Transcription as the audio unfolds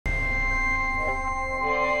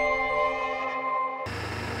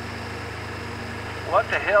What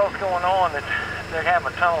the hell's going on that they have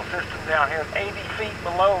a tunnel system down here 80 feet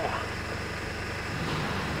below?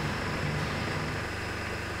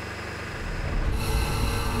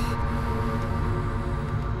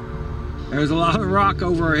 There's a lot of rock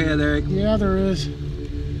over our head, Eric. Yeah, there is.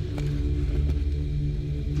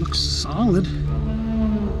 Looks solid.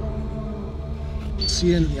 Let's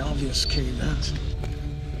see into the obvious cave vents.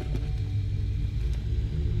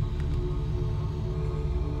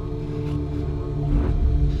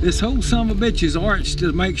 This whole son of a bitch is arched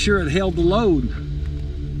to make sure it held the load.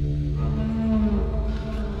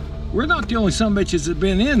 We're not the only son of bitches that have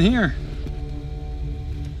been in here.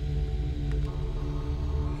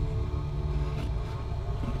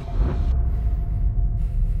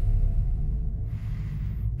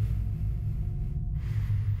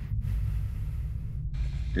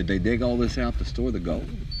 Did they dig all this out to store the gold?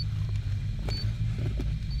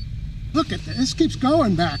 Look at this. This keeps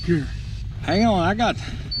going back here. Hang on, I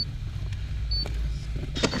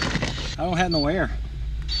don't have no air.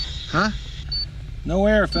 Huh? No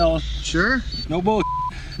air, fella. Sure? No bull.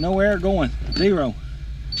 No air going. Zero.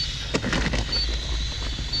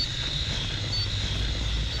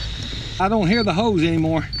 I don't hear the hose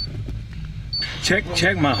anymore.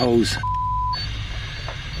 Check my hose.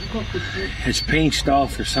 It's pinched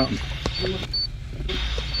off or something.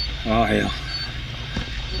 Oh hell.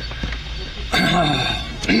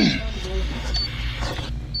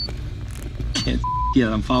 Can't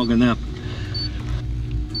yet, I'm fogging up.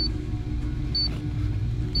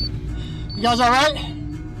 You guys all right?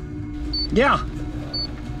 Yeah.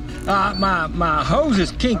 My hose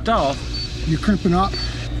is kinked off. You're crimping up?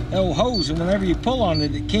 The old hose, and whenever you pull on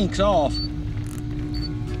it, it kinks off.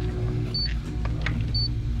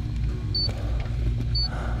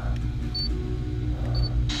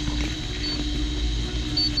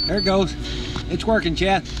 There it goes. It's working,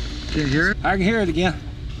 Chad. Can you hear it? I can hear it again.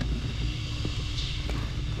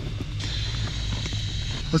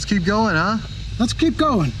 Let's keep going, huh? Let's keep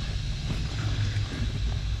going.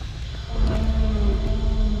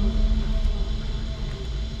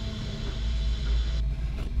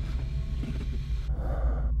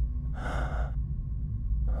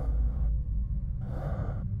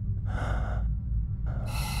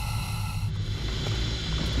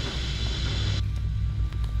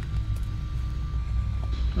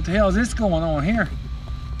 What the hell is this going on here?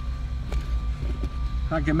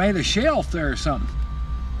 Like they made a shelf there or something.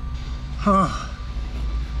 Huh.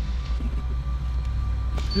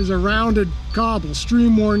 There's a rounded cobble,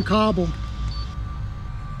 stream-worn cobble.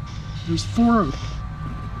 There's 4 of them.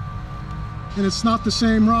 And it's not the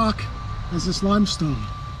same rock as this limestone.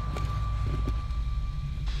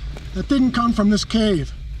 That didn't come from this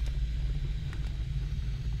cave.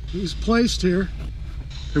 It was placed here.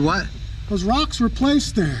 Hey, what? Those rocks were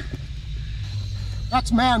placed there.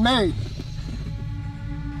 That's man-made.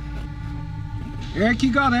 Eric,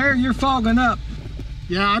 you got air, you're fogging up.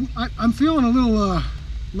 Yeah, I'm feeling a little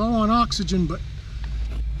low on oxygen, but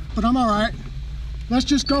I'm all right. Let's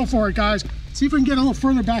just go for it, guys. See if we can get a little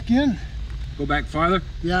further back in. Go back farther?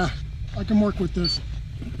 Yeah, I can work with this.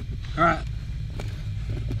 All right.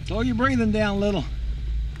 Slow your breathing down a little.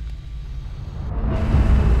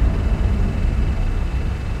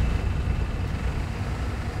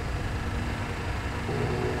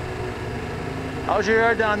 How's your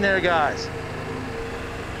air down there, guys?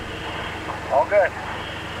 All good.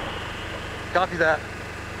 Copy that.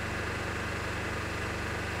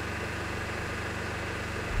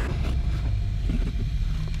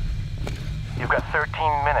 You've got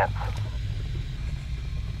 13 minutes.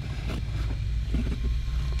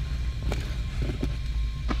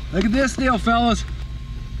 Look at this deal, fellas.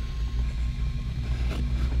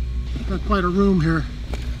 Got quite a room here.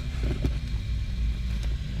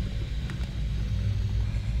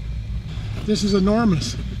 This is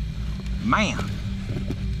enormous. Man.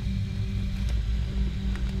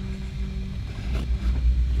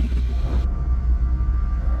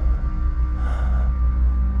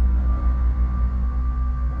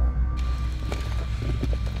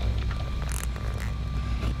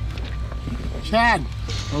 Chad,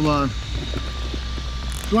 Hold on.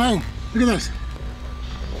 Duane, look at this.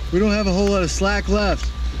 We don't have a whole lot of slack left.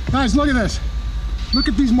 Guys, look at this. Look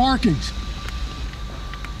at these markings.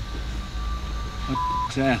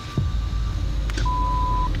 What's that?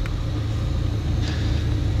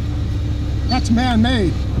 That's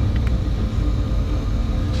man-made.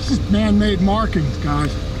 This is man-made markings,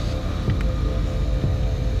 guys.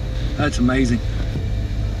 That's amazing.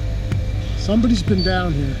 Somebody's been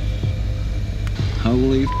down here.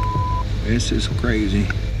 Holy, this is crazy.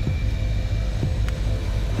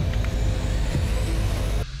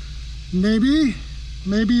 Maybe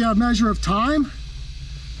Maybe a measure of time?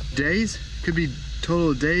 Days? Could be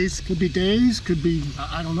total of days. Could be days, could be,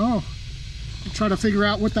 I don't know. Try to figure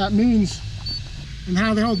out what that means and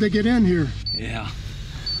how the hell they get in here. Yeah.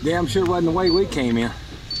 Damn sure wasn't the way we came in.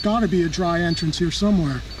 It's gotta be a dry entrance here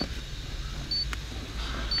somewhere.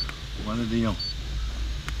 What a deal.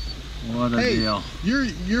 What a Hey, deal.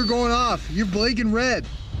 you're going off. You're blinking red.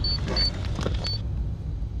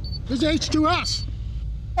 There's H2S.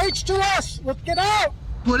 H2S, let's get out.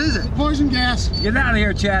 What is it? Poison gas. Get out of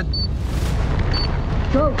here, Chad.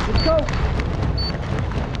 Go, let's go.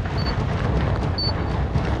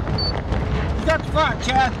 You got the front,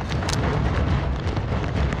 Chad.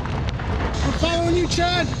 We're following you,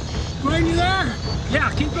 Chad. Duane, you there? Yeah,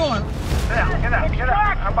 keep going. Get out, get out, get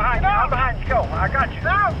out. I'm behind you, I'm behind you. Go, I got you.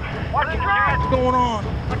 No! Watch your Chad. What's going on?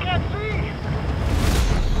 I can't see.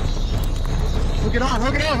 Hook it on,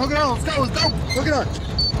 hook it on, hook it on. Let's go, let's go. Hook it on.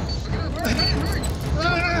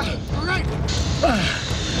 All right.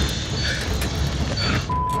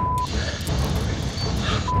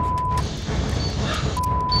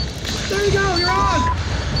 There you go, you're on.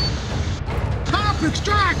 Pop,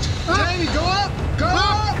 extract. Up. Jamie, go up, go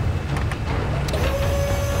up.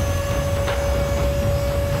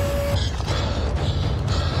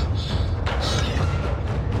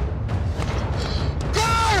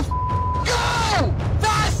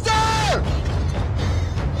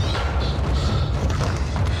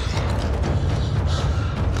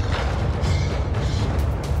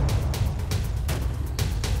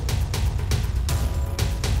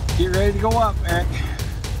 Get ready to go up, Eric.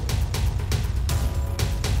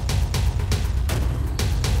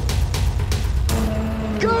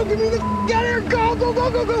 Go, give me the, get here, go, go,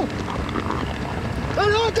 go, go, go.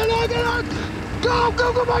 Get on, get on, get on. Go,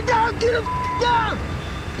 go, go, my down, get him down.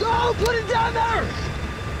 Go, put it down there.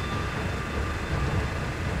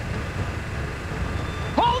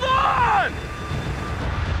 Hold on.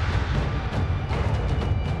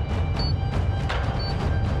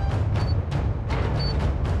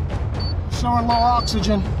 Showing low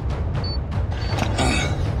oxygen.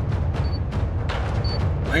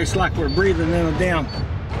 It's like we're breathing in a dam.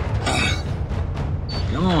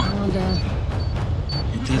 Come on. Come on down.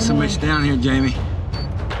 Ain't that so much down here, Jamie?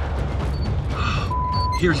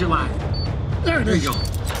 Here's your line. There it There is. you go.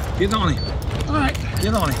 Get on him. All right.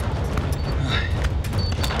 Get on him.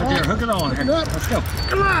 Right there, hook it on. Here. Hook it up. Let's go.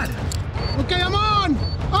 Come on. Okay, I'm on.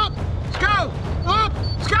 Up. Let's go. Up.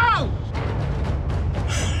 Let's go.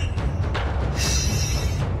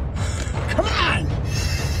 Come on.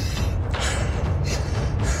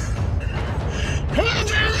 Come on,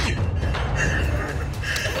 Jamie.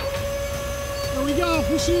 There we go.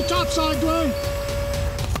 We'll see you topside, Duane.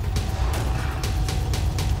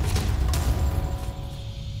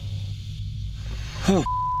 Oh.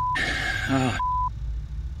 Oh.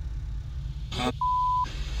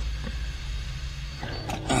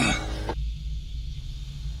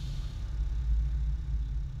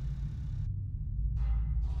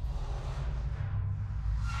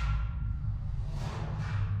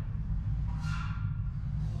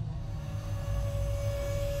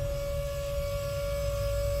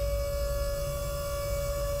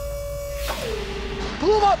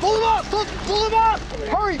 Pull him up, pull him up, pull him up.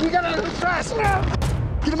 Hurry, we gotta move fast.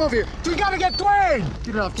 Get him over here. We gotta get Duane.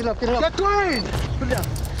 Get it up, get it up, get it up. Get Duane. Put it down.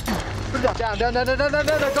 Put it down, down, down, down, down, down,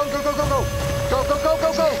 down, down. Go, go, go, go, go. Go, go, go,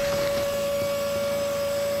 go, go.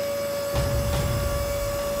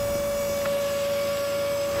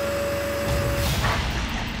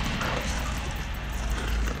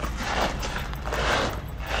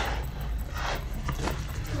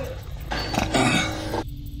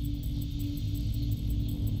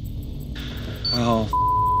 Oh.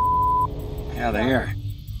 Out of here.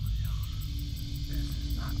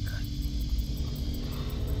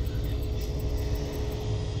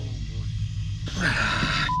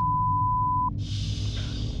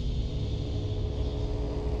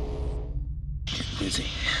 Busy.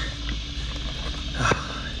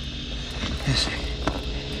 Oh.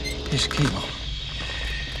 Here's cable.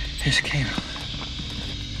 Here's cable.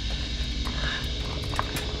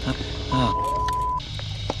 Up. Oh.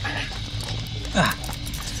 Ah.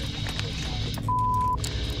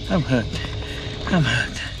 I'm hooked. I'm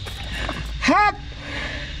hooked. Hop!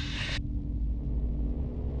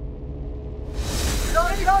 Get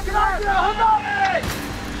on, get on, get on, get on, hook up!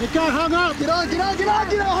 It got hung up. Get on, get on, get on,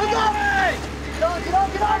 get on, hook up! Get on, get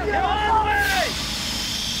on, get on, get on, hook up!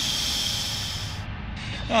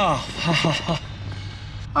 Oh.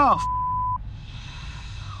 Oh.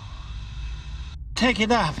 Take it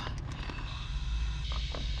up.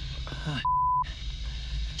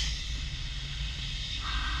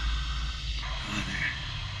 Oh, there.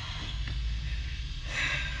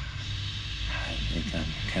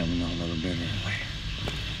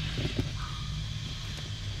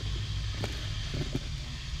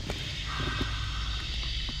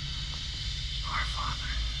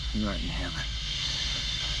 right in heaven.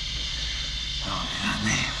 Oh, thy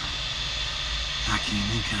name. Thy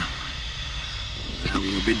kingdom come. Thy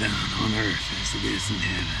will be done on earth as it is in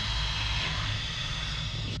heaven.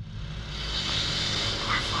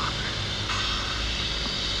 Our Father.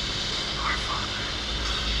 Our Father.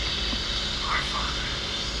 Our Father.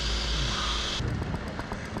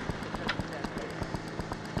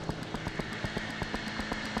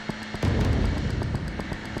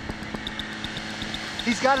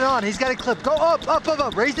 He's got it on. He's got it clipped. Go up, up, up,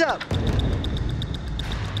 up. Raise it up.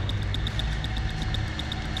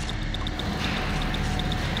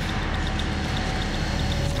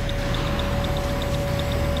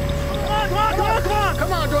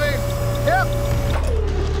 Come on, Duane. Yep.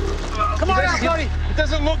 Come on out, buddy. It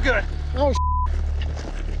doesn't look good. Oh,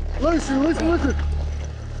 loosen.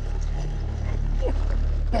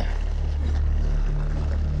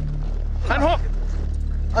 Unhook.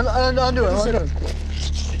 Undo it.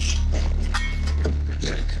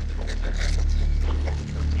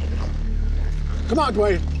 Come on,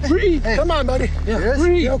 Duane. Breathe. Hey. Come on, buddy. Yeah.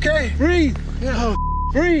 Breathe. You okay? Breathe. Yeah. Oh,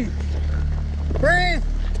 breathe. Breathe.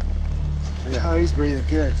 Oh, he's breathing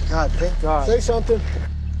good. God, thank God. Say something.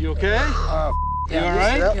 You okay? Yeah, You all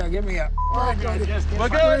right? Yeah, give me a. We're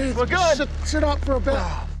good. We're good. Sit up for a bit.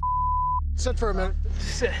 Sit for a minute.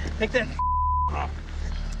 Sit. Take that off.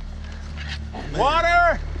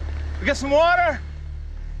 Water. We got some water.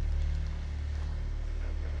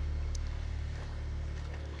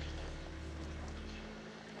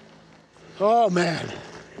 Oh, man.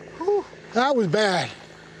 Whew. That was bad.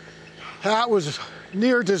 That was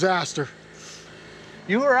near disaster.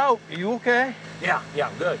 You were out. Are you okay? Yeah,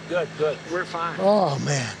 good. We're fine. Oh,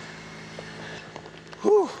 man.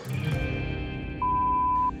 Whew.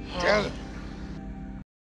 Kevin,